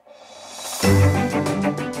Welcome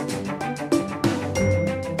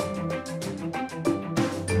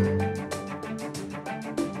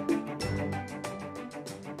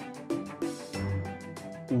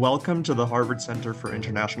to the Harvard Center for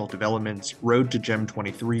International Development's Road to GEM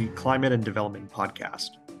 23 Climate and Development podcast.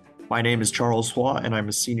 My name is Charles Hua, and I'm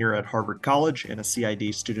a senior at Harvard College and a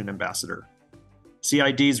CID student ambassador.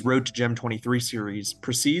 CID's Road to GEM 23 series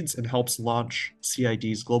precedes and helps launch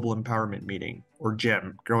CID's Global Empowerment Meeting, or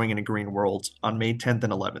GEM, Growing in a Green World, on May 10th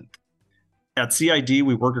and 11th. At CID,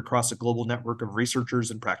 we work across a global network of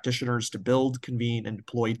researchers and practitioners to build, convene, and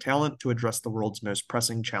deploy talent to address the world's most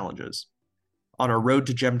pressing challenges. On our road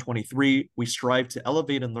to GEM 23, we strive to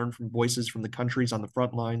elevate and learn from voices from the countries on the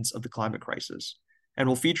front lines of the climate crisis, and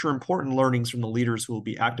will feature important learnings from the leaders who will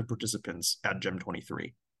be active participants at GEM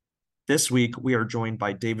 23. This week, we are joined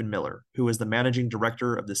by David Miller, who is the Managing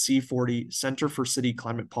Director of the C40 Center for City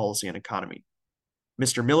Climate Policy and Economy.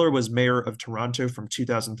 Mr. Miller was mayor of Toronto from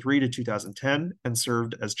 2003 to 2010 and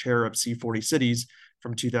served as chair of C40 Cities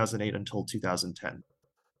from 2008 until 2010.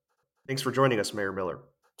 Thanks for joining us, Mayor Miller.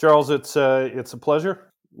 Charles, it's a pleasure.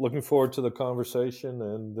 Looking forward to the conversation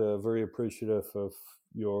and very appreciative of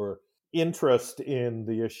your interest in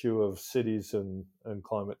the issue of cities and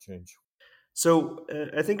climate change. So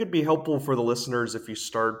I think it'd be helpful for the listeners if you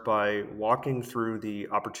start by walking through the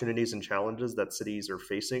opportunities and challenges that cities are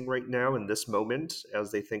facing right now in this moment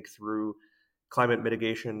as they think through climate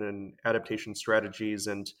mitigation and adaptation strategies.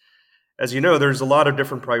 And as you know, there's a lot of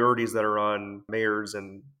different priorities that are on mayors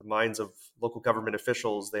and the minds of local government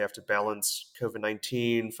officials. They have to balance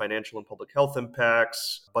COVID-19, financial and public health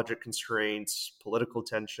impacts, budget constraints, political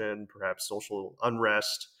tension, perhaps social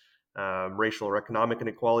unrest, racial or economic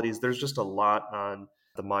inequalities. There's just a lot on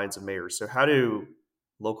the minds of mayors. So how do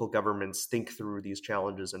local governments think through these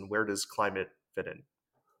challenges, and where does climate fit in?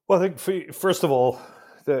 Well, I think, first of all,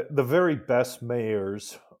 the very best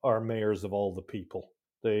mayors are mayors of all the people.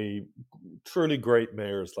 They truly great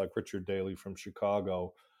mayors like Richard Daley from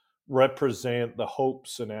Chicago represent the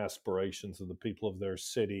hopes and aspirations of the people of their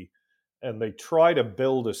city, and they try to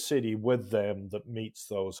build a city with them that meets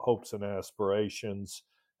those hopes and aspirations.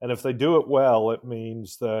 And if they do it well, it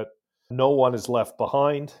means that no one is left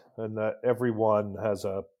behind and that everyone has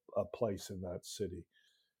a place in that city.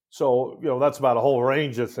 So, that's about a whole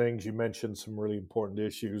range of things. You mentioned some really important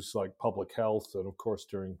issues like public health. And of course,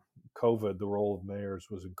 during COVID, the role of mayors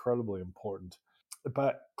was incredibly important.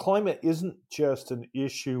 But climate isn't just an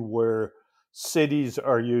issue where cities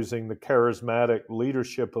are using the charismatic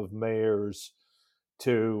leadership of mayors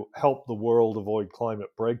to help the world avoid climate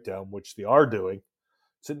breakdown, which they are doing.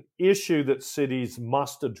 It's an issue that cities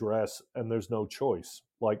must address, and there's no choice,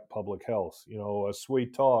 like public health. As we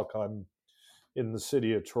talk, I'm in the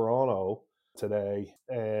city of Toronto today,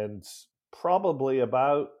 and probably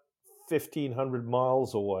about 1,500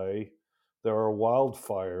 miles away, there are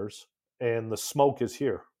wildfires, and the smoke is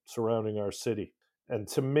here surrounding our city. And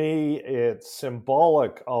to me, it's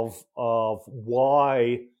symbolic of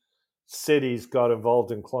why cities got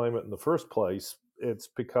involved in climate in the first place. It's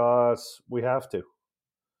because we have to.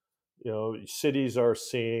 Cities are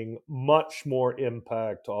seeing much more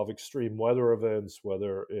impact of extreme weather events,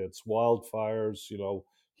 whether it's wildfires.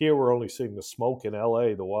 Here we're only seeing the smoke in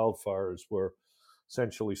LA. The wildfires were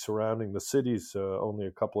essentially surrounding the cities only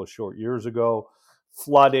a couple of short years ago.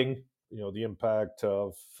 Flooding, the impact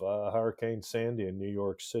of Hurricane Sandy in New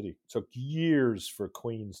York City. It took years for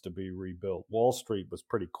Queens to be rebuilt. Wall Street was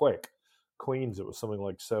pretty quick. Queens, it was something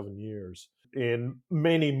like 7 years. And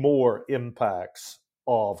many more impacts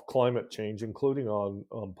of climate change, including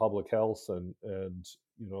on public health and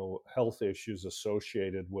health issues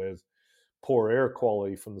associated with poor air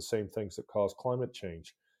quality from the same things that cause climate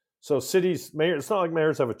change. So mayors, it's not like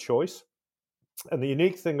mayors have a choice. And the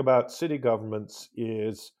unique thing about city governments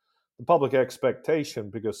is the public expectation,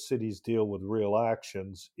 because cities deal with real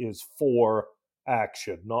actions, is for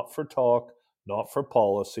action, not for talk, not for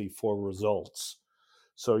policy, for results.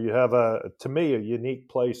 So you have, to me, a unique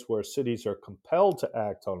place where cities are compelled to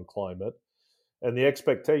act on climate, and the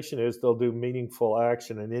expectation is they'll do meaningful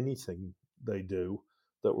action in anything they do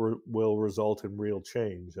that will result in real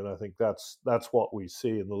change. And I think that's what we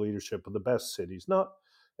see in the leadership of the best cities. Not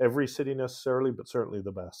every city necessarily, but certainly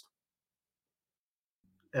the best.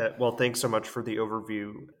 Well, thanks so much for the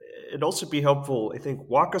overview. It'd also be helpful, I think,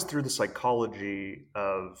 walk us through the psychology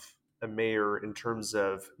of a mayor in terms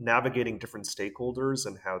of navigating different stakeholders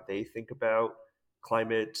and how they think about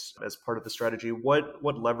climate as part of the strategy. What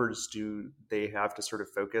levers do they have to sort of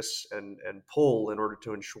focus and pull in order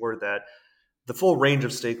to ensure that the full range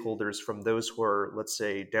of stakeholders, from those who are, let's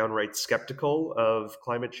say, downright skeptical of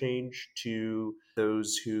climate change to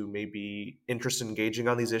those who may be interested in engaging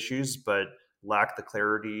on these issues but lack the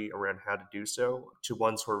clarity around how to do so, to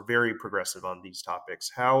ones who are very progressive on these topics.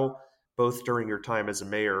 How, both during your time as a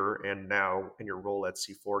mayor and now in your role at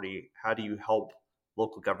C40, how do you help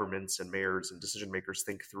local governments and mayors and decision makers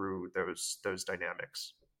think through those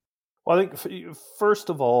dynamics? Well, I think first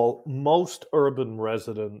of all, most urban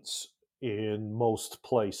residents in most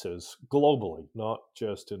places globally, not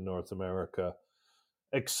just in North America,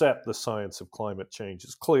 accept the science of climate change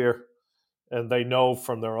is clear. And they know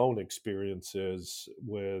from their own experiences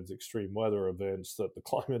with extreme weather events that the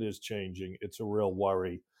climate is changing. It's a real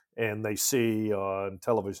worry. And they see on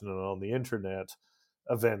television and on the internet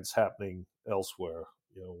events happening elsewhere,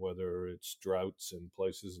 whether it's droughts in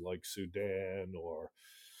places like Sudan or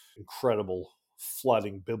incredible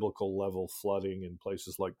flooding, biblical level flooding in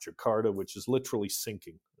places like Jakarta, which is literally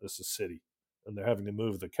sinking as a city. And they're having to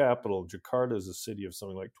move the capital. Jakarta is a city of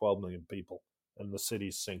something like 12 million people, and the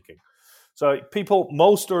city's sinking. So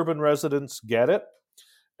most urban residents get it.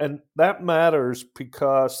 And that matters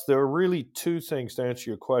because there are really two things, to answer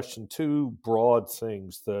your question, two broad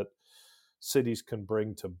things that cities can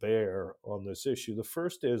bring to bear on this issue. The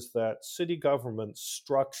first is that city governments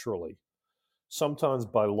structurally, sometimes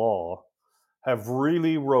by law, have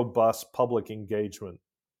really robust public engagement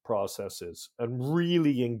processes and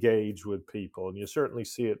really engage with people. And you certainly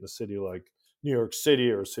see it in a city like New York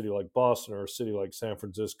City or a city like Boston or a city like San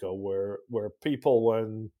Francisco, where people,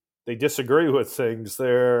 when they disagree with things,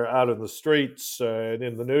 they're out in the streets and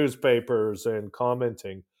in the newspapers and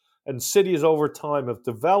commenting. And cities over time have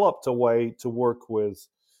developed a way to work with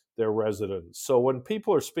their residents. So when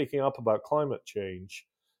people are speaking up about climate change,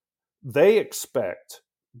 they expect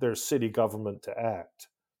their city government to act.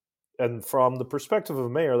 And from the perspective of a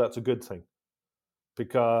mayor, that's a good thing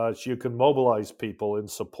because you can mobilize people in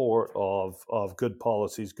support of good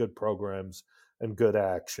policies, good programs, and good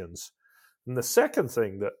actions. And the second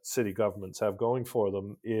thing that city governments have going for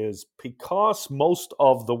them is because most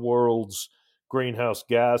of the world's greenhouse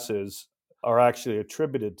gases are actually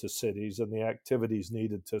attributed to cities and the activities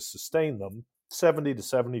needed to sustain them, 70 to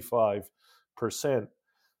 75%,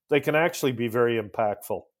 they can actually be very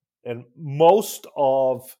impactful. And most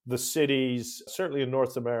of the cities, certainly in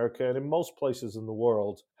North America and in most places in the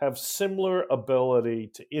world, have similar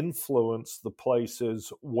ability to influence the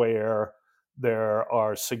places where there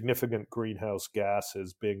are significant greenhouse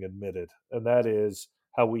gases being emitted. And that is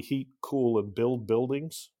how we heat, cool, and build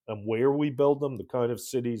buildings and where we build them, the kind of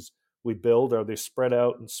cities we build. Are they spread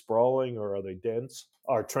out and sprawling, or are they dense?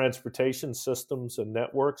 Our transportation systems and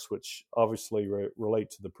networks, which obviously relate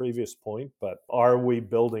to the previous point, but are we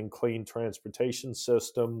building clean transportation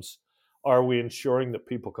systems? Are we ensuring that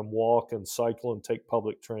people can walk and cycle and take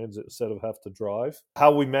public transit instead of have to drive?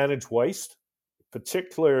 How we manage waste,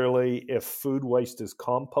 particularly if food waste is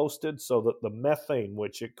composted so that the methane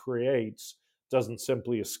which it creates doesn't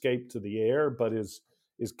simply escape to the air but is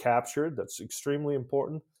captured. That's extremely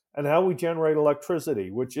important. And how we generate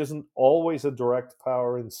electricity, which isn't always a direct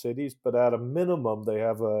power in cities, but at a minimum, they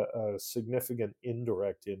have a significant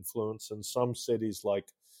indirect influence. And some cities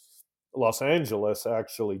like Los Angeles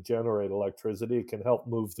actually generate electricity. It can help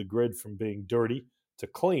move the grid from being dirty to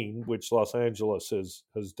clean, which Los Angeles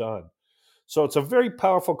has done. So it's a very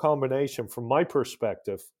powerful combination from my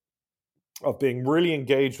perspective of being really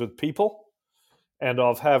engaged with people and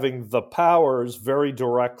of having the powers very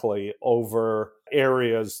directly over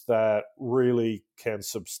areas that really can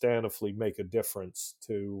substantively make a difference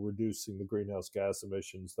to reducing the greenhouse gas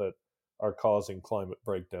emissions that are causing climate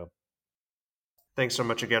breakdown. Thanks so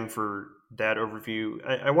much again for that overview.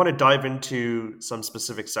 I want to dive into some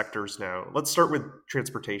specific sectors now. Let's start with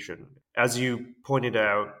transportation. As you pointed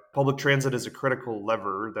out, public transit is a critical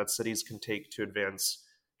lever that cities can take to advance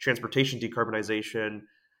transportation decarbonization.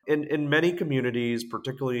 In many communities,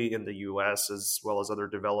 particularly in the US as well as other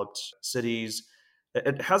developed cities,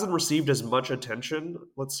 it hasn't received as much attention,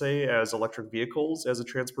 let's say, as electric vehicles as a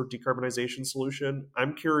transport decarbonization solution.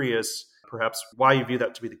 I'm curious, perhaps, why you view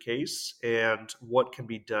that to be the case and what can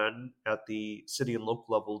be done at the city and local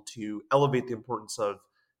level to elevate the importance of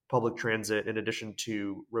public transit in addition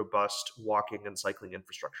to robust walking and cycling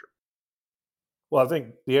infrastructure. Well, I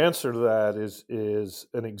think the answer to that is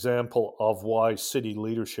an example of why city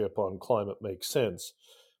leadership on climate makes sense,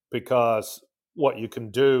 because what you can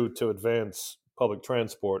do to advance public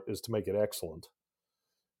transport is to make it excellent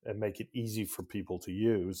and make it easy for people to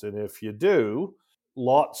use. And if you do,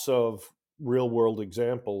 lots of real world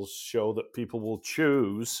examples show that people will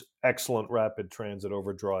choose excellent rapid transit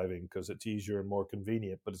over driving because it's easier and more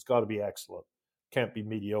convenient, but it's got to be excellent. can't be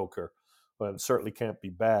mediocre, but it certainly can't be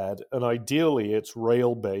bad. And ideally, it's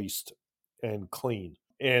rail-based and clean.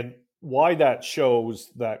 And why that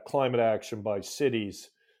shows that climate action by cities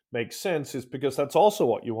makes sense is because that's also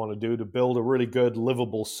what you want to do to build a really good,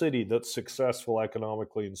 livable city that's successful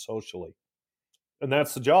economically and socially. And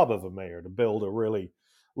that's the job of a mayor, to build a really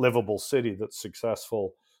livable city that's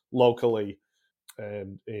successful locally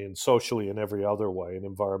and socially in every other way and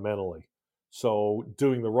environmentally. So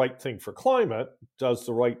doing the right thing for climate does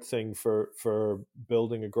the right thing for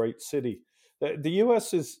building a great city. The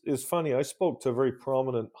US is funny. I spoke to a very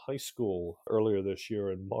prominent high school earlier this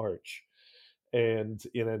year in March, and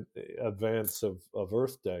in advance of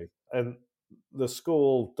Earth Day. And the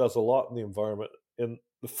school does a lot in the environment. And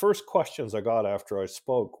the first questions I got after I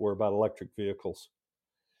spoke were about electric vehicles.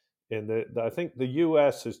 And I think the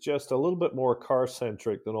US is just a little bit more car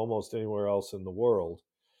centric than almost anywhere else in the world.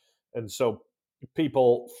 And so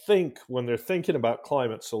people think, when they're thinking about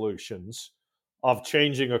climate solutions, of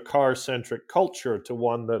changing a car centric culture to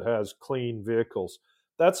one that has clean vehicles.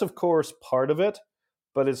 That's, of course, part of it,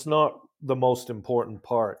 but it's not the most important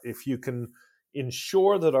part. If you can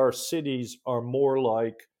ensure that our cities are more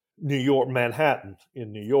like New York, Manhattan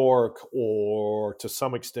in New York, or to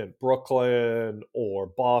some extent Brooklyn, or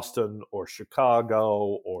Boston, or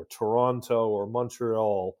Chicago, or Toronto, or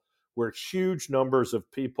Montreal, where huge numbers of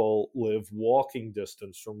people live walking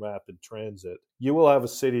distance from rapid transit, you will have a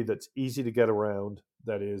city that's easy to get around,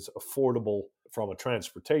 that is affordable from a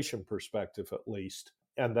transportation perspective at least,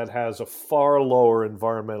 and that has a far lower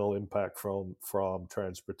environmental impact from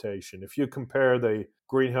transportation. If you compare the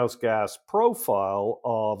greenhouse gas profile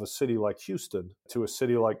of a city like Houston to a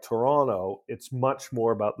city like Toronto, it's much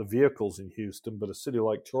more about the vehicles in Houston, but a city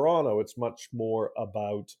like Toronto, it's much more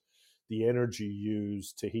about the energy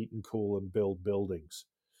used to heat and cool and build buildings.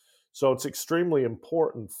 So it's extremely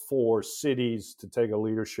important for cities to take a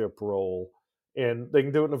leadership role, and they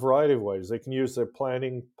can do it in a variety of ways. They can use their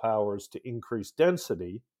planning powers to increase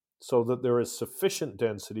density so that there is sufficient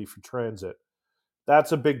density for transit.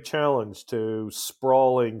 That's a big challenge to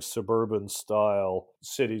sprawling suburban style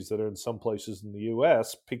cities that are in some places in the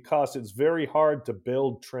US, because it's very hard to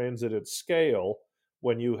build transit at scale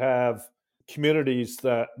when you have communities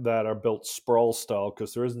that are built sprawl style,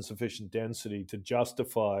 because there isn't sufficient density to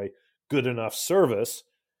justify good enough service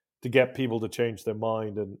to get people to change their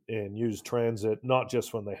mind and use transit, not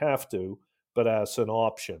just when they have to, but as an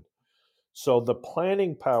option. So the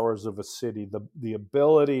planning powers of a city, the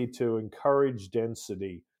ability to encourage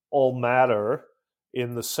density, all matter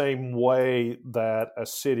in the same way that a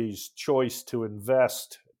city's choice to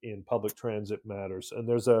invest in public transit matters. And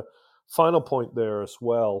there's a final point there as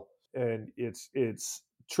well. And it's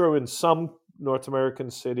true in some North American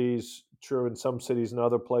cities, true in some cities, in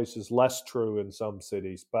other places, less true in some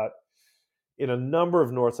cities. But in a number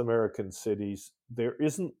of North American cities, there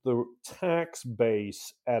isn't the tax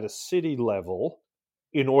base at a city level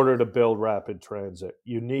in order to build rapid transit.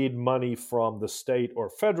 You need money from the state or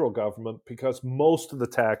federal government because most of the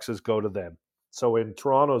taxes go to them. So in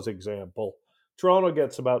Toronto's example, Toronto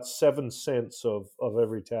gets about 7 cents of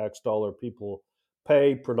every tax dollar people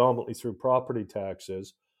pay, predominantly through property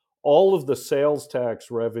taxes. All of the sales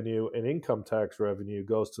tax revenue and income tax revenue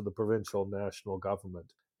goes to the provincial and national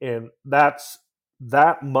government. And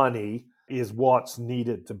that money is what's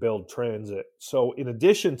needed to build transit. So in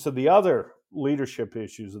addition to the other leadership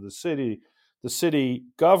issues of the city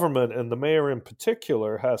government and the mayor in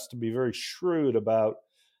particular has to be very shrewd about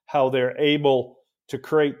how they're able to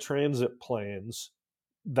create transit plans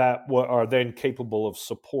that are then capable of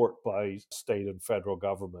support by state and federal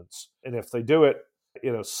governments. And if they do it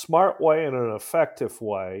in a smart way and an effective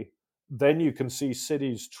way, then you can see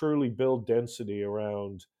cities truly build density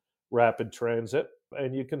around rapid transit.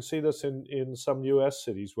 And you can see this in some US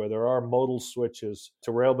cities where there are modal switches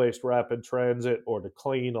to rail-based rapid transit or to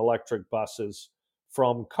clean electric buses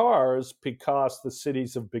from cars, because the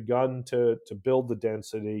cities have begun to build the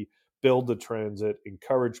density, build the transit,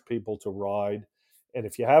 encourage people to ride. And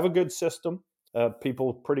if you have a good system,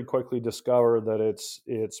 people pretty quickly discover that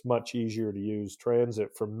it's much easier to use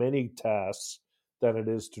transit for many tasks than it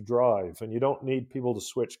is to drive. And you don't need people to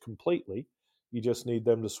switch completely. You just need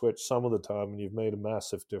them to switch some of the time, and you've made a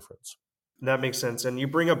massive difference. That makes sense. And you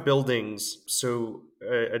bring up buildings. So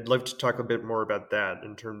I'd love to talk a bit more about that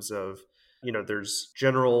in terms of, there's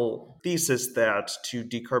general thesis that to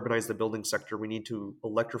decarbonize the building sector, we need to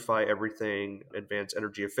electrify everything, advance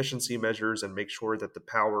energy efficiency measures, and make sure that the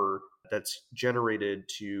power that's generated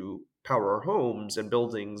to power our homes and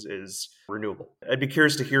buildings is renewable. I'd be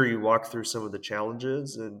curious to hear you walk through some of the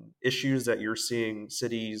challenges and issues that you're seeing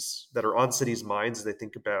that are on cities' minds as they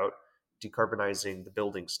think about decarbonizing the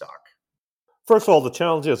building stock? First of all, the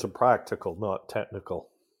challenges are practical, not technical,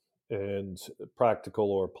 and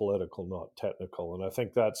practical or political, not technical. And I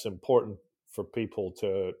think that's important for people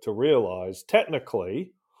to realize.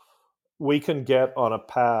 Technically, we can get on a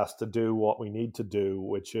path to do what we need to do,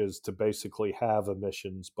 which is to basically have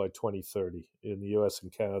emissions by 2030 in the US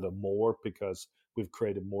and Canada more because we've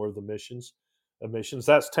created more of the emissions.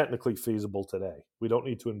 That's technically feasible today. We don't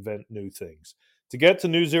need to invent new things. To get to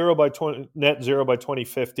net zero by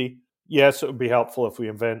 2050, yes, it would be helpful if we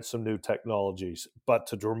invent some new technologies. But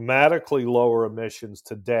to dramatically lower emissions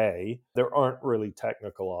today, there aren't really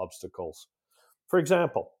technical obstacles. For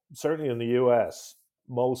example, certainly in the US,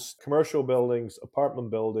 most commercial buildings,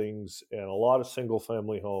 apartment buildings, and a lot of single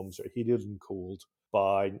family homes are heated and cooled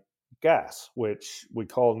by gas, which we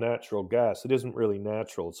call natural gas. It isn't really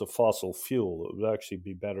natural, it's a fossil fuel. It would actually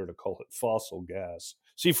be better to call it fossil gas.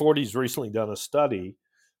 C40's recently done a study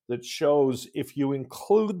that shows if you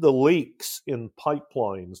include the leaks in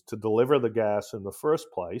pipelines to deliver the gas in the first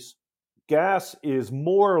place, gas is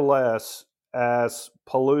more or less as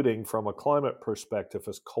polluting from a climate perspective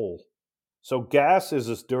as coal. So gas is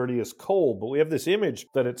as dirty as coal, but we have this image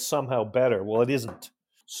that it's somehow better. Well, it isn't.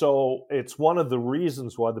 So it's one of the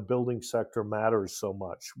reasons why the building sector matters so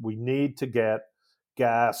much. We need to get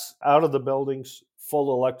gas out of the buildings.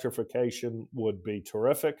 Full electrification would be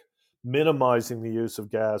terrific. Minimizing the use of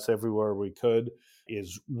gas everywhere we could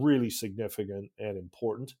is really significant and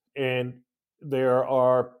important. And there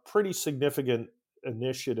are pretty significant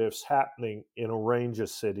initiatives happening in a range of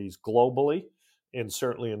cities globally and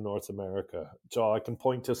certainly in North America. So I can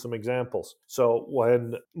point to some examples. So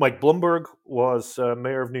when Mike Bloomberg was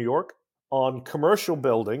mayor of New York, on commercial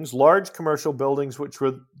buildings, large commercial buildings, which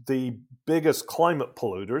were the biggest climate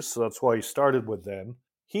polluters, so that's why he started with them,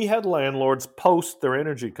 he had landlords post their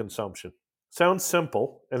energy consumption. Sounds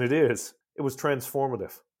simple, and it is. It was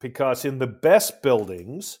transformative because in the best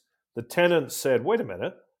buildings, the tenants said, wait a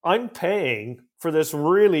minute, I'm paying for this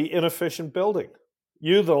really inefficient building.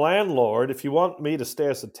 You, the landlord, if you want me to stay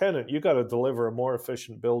as a tenant, you got to deliver a more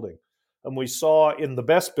efficient building. And we saw in the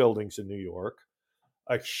best buildings in New York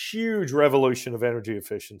a huge revolution of energy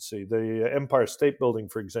efficiency. The Empire State Building,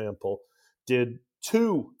 for example, did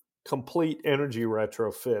 2 complete energy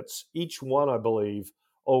retrofits, each one, I believe,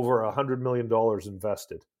 over $100 million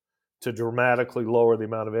invested to dramatically lower the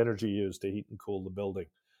amount of energy used to heat and cool the building.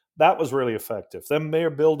 That was really effective. Then Mayor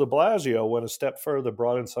Bill de Blasio went a step further,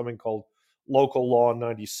 brought in something called Local Law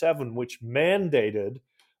 97, which mandated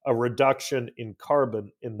a reduction in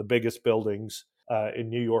carbon in the biggest buildings in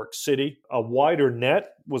New York City. A wider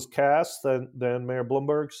net was cast than Mayor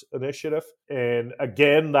Bloomberg's initiative. And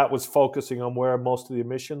again, that was focusing on where most of the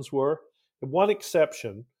emissions were. One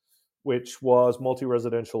exception, which was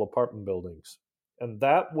multi-residential apartment buildings. And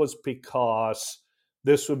that was because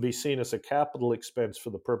this would be seen as a capital expense for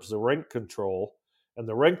the purpose of rent control. And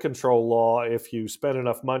the rent control law, if you spend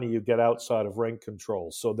enough money, you get outside of rent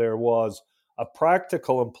control. So there was a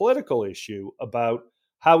practical and political issue about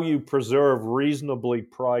how you preserve reasonably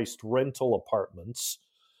priced rental apartments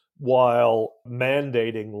while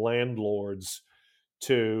mandating landlords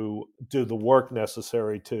to do the work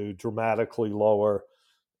necessary to dramatically lower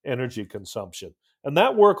energy consumption. And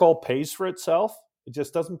that work all pays for itself. It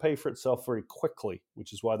just doesn't pay for itself very quickly,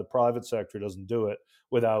 which is why the private sector doesn't do it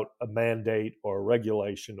without a mandate or a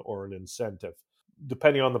regulation or an incentive.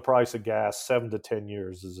 Depending on the price of gas, 7 to 10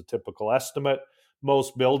 years is a typical estimate.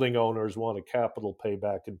 Most building owners want a capital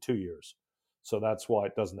payback in 2 years. So that's why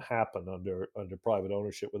it doesn't happen under private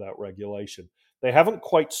ownership without regulation. They haven't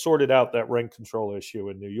quite sorted out that rent control issue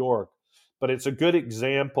in New York, but it's a good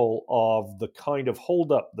example of the kind of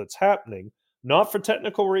holdup that's happening, not for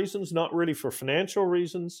technical reasons, not really for financial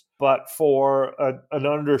reasons, but for an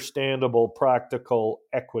understandable, practical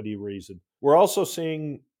equity reason. We're also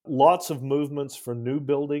seeing lots of movements for new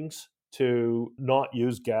buildings to not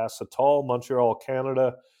use gas at all. Montreal,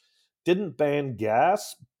 Canada didn't ban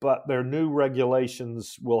gas, but their new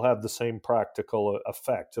regulations will have the same practical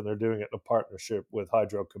effect, and they're doing it in a partnership with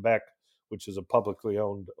Hydro-Québec, which is a publicly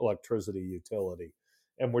owned electricity utility.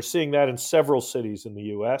 And we're seeing that in several cities in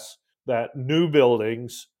the US, that new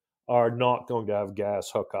buildings are not going to have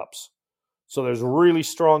gas hookups. So there's really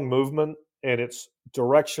strong movement, and it's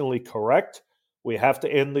directionally correct. We have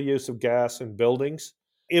to end the use of gas in buildings.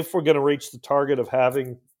 If we're going to reach the target of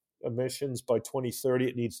having emissions by 2030,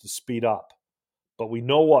 it needs to speed up. But we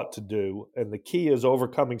know what to do, and the key is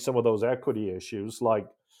overcoming some of those equity issues, like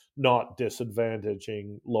not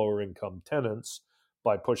disadvantaging lower income tenants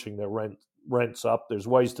by pushing their rents up. There's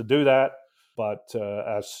ways to do that, but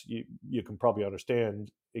as you can probably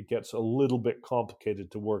understand, it gets a little bit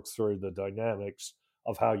complicated to work through the dynamics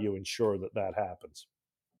of how you ensure that that happens.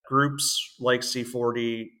 Groups like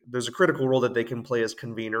C40, there's a critical role that they can play as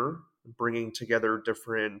convener, bringing together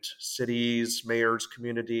different cities, mayors,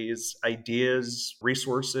 communities, ideas,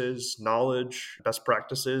 resources, knowledge, best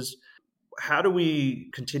practices. How do we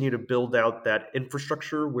continue to build out that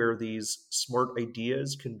infrastructure where these smart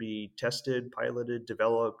ideas can be tested, piloted,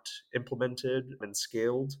 developed, implemented, and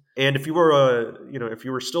scaled? And if you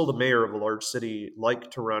were still the mayor of a large city like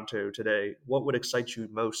Toronto today, what would excite you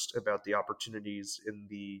most about the opportunities in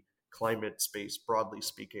the climate space, broadly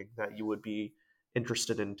speaking, that you would be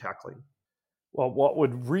interested in tackling? Well, what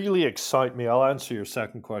would really excite me, I'll answer your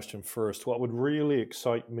second question first. What would really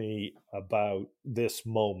excite me about this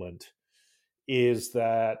moment is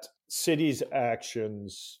that cities'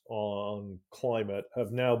 actions on climate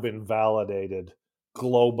have now been validated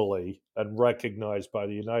globally and recognized by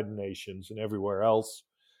the United Nations and everywhere else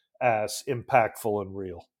as impactful and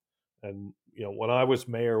real. And when I was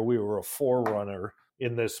mayor, we were a forerunner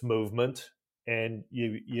in this movement, and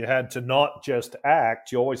you had to not just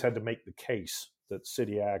act; you always had to make the case that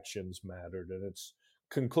city actions mattered, and it's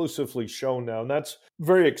conclusively shown now. And that's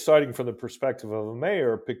very exciting from the perspective of a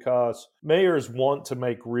mayor, because mayors want to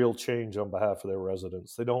make real change on behalf of their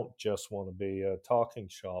residents. They don't just want to be a talking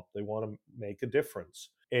shop. They want to make a difference.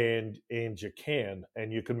 And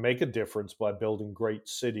you can make a difference by building great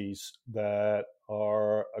cities that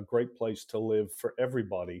are a great place to live for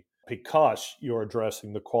everybody, because you're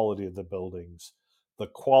addressing the quality of the buildings, the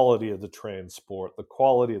quality of the transport, the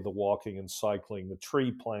quality of the walking and cycling, the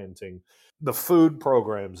tree planting, the food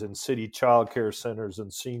programs in city childcare centers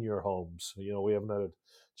and senior homes. We haven't had a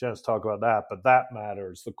chance to talk about that, but that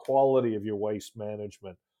matters. The quality of your waste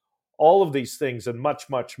management, all of these things and much,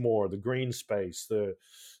 much more, the green space, the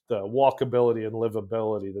walkability and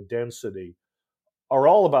livability, the density, are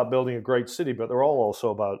all about building a great city, but they're all also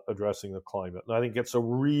about addressing the climate. And I think it's a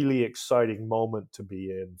really exciting moment to be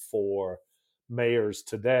in for mayors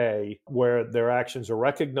today, where their actions are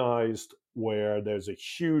recognized, where there's a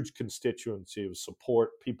huge constituency of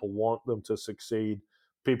support. People want them to succeed.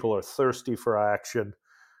 People are thirsty for action.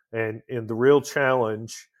 And the real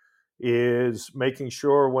challenge is making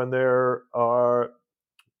sure when there are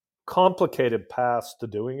complicated paths to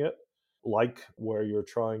doing it, like where you're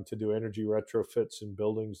trying to do energy retrofits in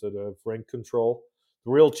buildings that have rent control,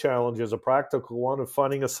 the real challenge is a practical one of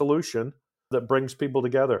finding a solution that brings people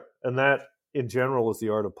together. And that, in general, is the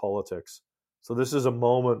art of politics. So this is a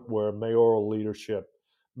moment where mayoral leadership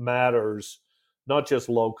matters, not just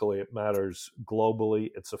locally, it matters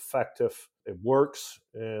globally. It's effective, it works,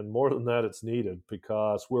 and more than that, it's needed,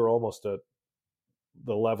 because we're almost at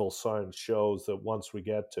the level science shows that once we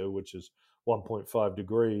get to, which is 1.5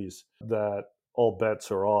 degrees, that all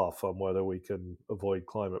bets are off on whether we can avoid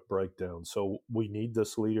climate breakdown. So we need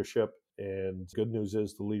this leadership. And good news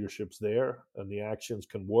is the leadership's there and the actions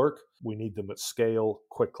can work. We need them at scale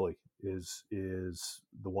quickly is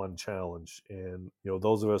the one challenge. And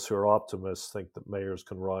those of us who are optimists think that mayors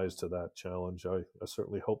can rise to that challenge. I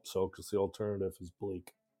certainly hope so, because the alternative is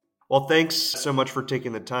bleak. Well, thanks so much for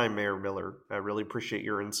taking the time, Mayor Miller. I really appreciate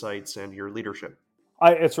your insights and your leadership.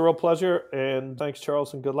 It's a real pleasure, and thanks,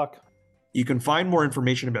 Charles, and good luck. You can find more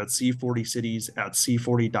information about C40 Cities at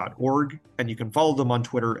c40.org, and you can follow them on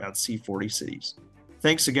Twitter at C40 Cities.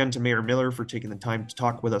 Thanks again to Mayor Miller for taking the time to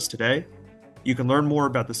talk with us today. You can learn more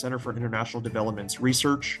about the Center for International Development's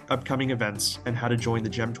research, upcoming events, and how to join the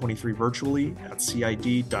GEM 23 virtually at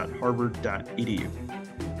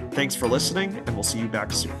cid.harvard.edu. Thanks for listening, and we'll see you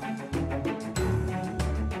back soon.